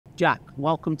Jack,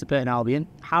 welcome to Burton Albion.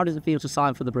 How does it feel to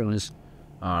sign for the Brewers?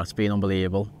 Oh, it's been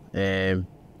unbelievable.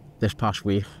 This past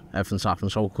week, everything's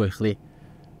happened so quickly,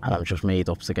 and I'm just made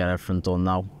up to get everything done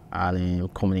now.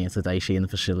 And coming here today, seeing the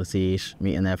facilities,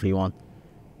 meeting everyone,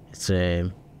 it's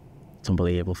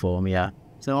unbelievable for me, yeah.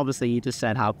 So obviously you just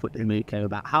said how quickly the move came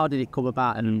about. How did it come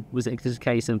about, and was it just a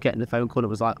case of getting the phone call that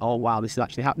was like, oh wow, this is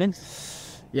actually happening?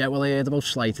 Yeah, well, I heard about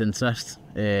slight interest,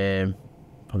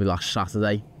 probably last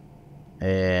Saturday.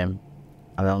 And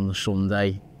then on the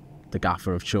Sunday, the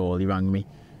gaffer of Chorley rang me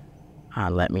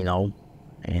and let me know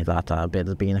that our bid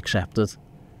had been accepted.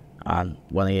 And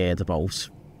when I heard about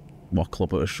what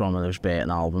club it was from, and it was Burton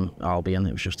Albion,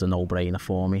 it was just a no-brainer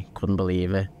for me. Couldn't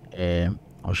believe it.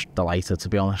 I was delighted, to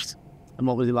be honest. And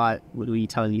what was it like? Were you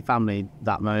telling your family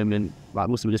that moment? Like,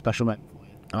 must have been a special moment for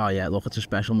you? Oh yeah, look, it's a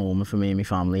special moment for me and my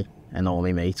family and all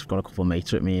my mates. I've got a couple of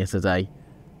mates with me here today.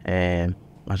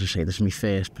 As I say, this is my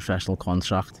first professional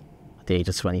contract at the age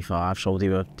of 25, so they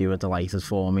were delighted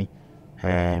for me.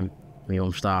 My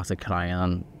mum started crying,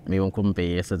 and my mum couldn't be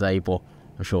here today, but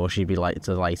I'm sure she'd be delighted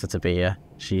to be here.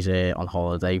 She's on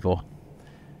holiday, but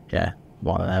yeah,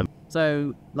 one of them.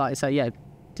 So, like I say, yeah,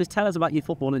 just tell us about your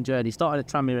footballing journey. Started at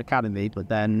Tranmere Academy, but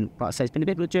then, like I say, it's been a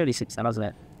bit of a journey since then, hasn't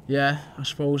it? Yeah, I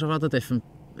suppose I've had a different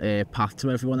path to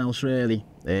everyone else, really.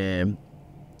 When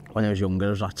I was younger, I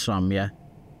was at Tranmere.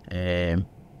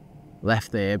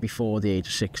 Left there before the age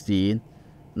of 16,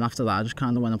 and after that I just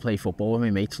kind of went and played football with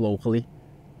my mates locally.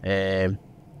 Then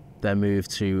moved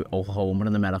to Oklahoma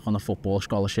in America on a football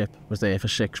scholarship. Was there for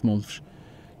 6 months.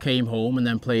 Came home and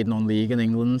then played non-league in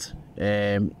England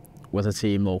with a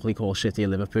team locally called City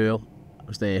of Liverpool. I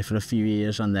was there for a few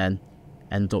years and then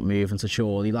ended up moving to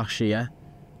Chorley last year,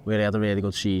 where I had a really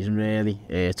good season, really.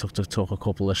 Took a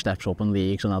couple of steps up in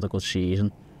leagues and had a good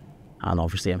season. And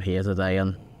obviously I'm here today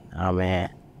and I'm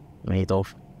made up.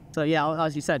 So yeah,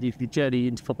 as you said, your journey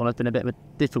into football has been a bit of a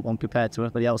different one compared to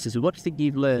everybody else's. What do you think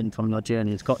you've learned from your journey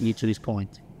that's gotten you to this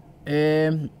point?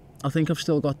 I think I've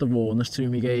still got the rawness to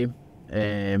my game.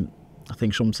 I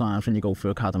think sometimes when you go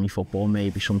through academy football,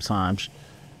 maybe sometimes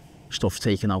stuff's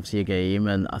taken out of your game,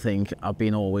 and I think I've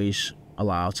been always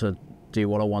allowed to do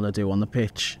what I want to do on the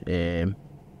pitch.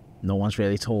 No one's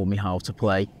really told me how to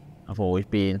play. I've always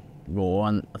been raw,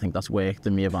 and I think that's worked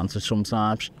in my advantage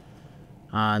sometimes.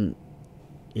 And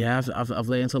yeah, I've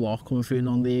learned a lot coming through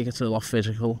non-league. It's a lot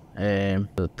physical. The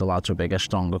lads are bigger,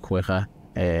 stronger, quicker.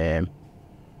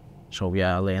 So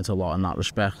yeah, I learned a lot in that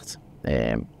respect.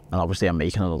 And obviously I'm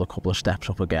making another couple of steps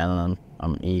up again, and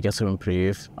I'm eager to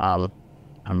improve. I'm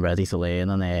ready to learn,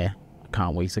 and I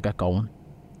can't wait to get going.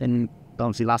 And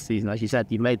obviously last season, as you said,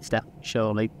 you made the step,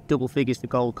 surely. Double figures to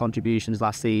goal contributions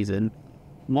last season.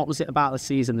 What was it about the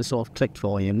season that sort of clicked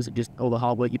for you? Was it just all the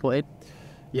hard work you put in?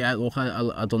 Yeah, look,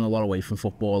 I've done a lot away from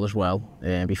football as well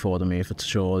before the move to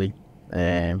Chorley.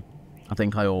 I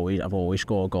think I've always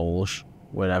scored goals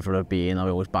wherever I've been. I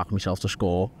always backed myself to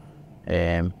score.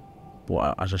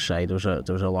 But as I say, there was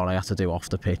a lot I had to do off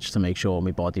the pitch to make sure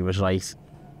my body was right.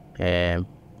 And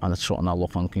it's something I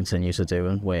look on continue to do,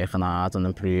 and working hard and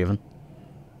improving.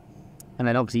 And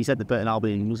then obviously you said the Burton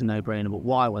Albion was a no-brainer, but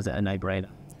why was it a no-brainer?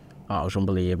 Oh, it was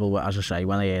unbelievable. As I say,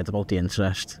 when I heard about the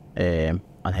interest,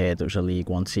 and heard there was a League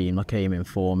One team that came in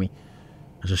for me,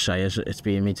 as I say, it's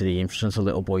been my dream since a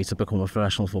little boy to become a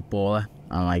professional footballer.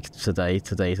 And like today,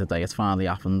 it's finally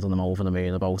happened, and I'm over the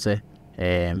moon about it.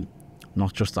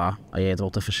 Not just that, I heard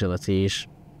about the facilities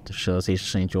at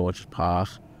St George's Park,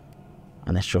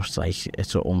 and it's just like,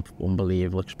 it's an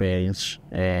unbelievable experience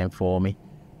for me.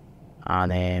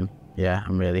 And yeah,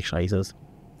 I'm really excited.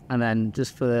 And then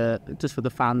just for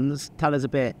the fans, tell us a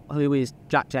bit, who is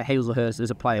Jack Hazlehurst as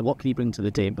a player? What can he bring to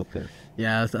the team? Okay.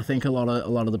 Yeah, I think a lot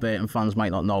of the Burton fans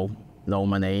might not know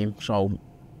my name. So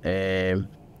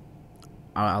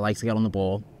I like to get on the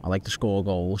ball. I like to score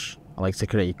goals. I like to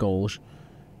create goals.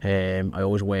 I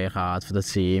always work hard for the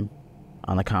team,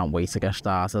 and I can't wait to get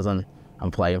started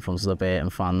and play in front of the Burton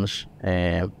fans.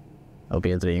 It'll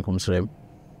be a dream come true.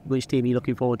 Which team are you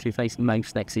looking forward to facing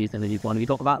most next season? Have you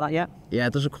talked about that yet? Yeah,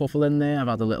 there's a couple in there. I've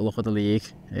had a little look at the league.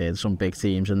 There's some big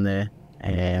teams in there.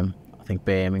 I think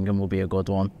Birmingham will be a good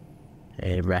one.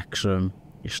 Wrexham,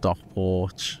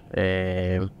 Stockport,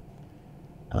 and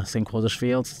I think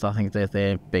Huddersfield. I think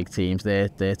they're big teams. They're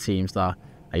teams that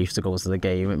I used to go to the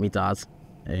game with my dad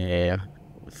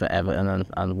for Everton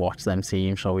and watch them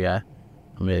teams. So yeah,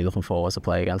 I'm really looking forward to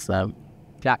play against them.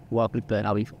 Jack, welcome to Burton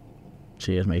Albion.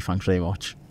 Cheers, mate. Thanks very much.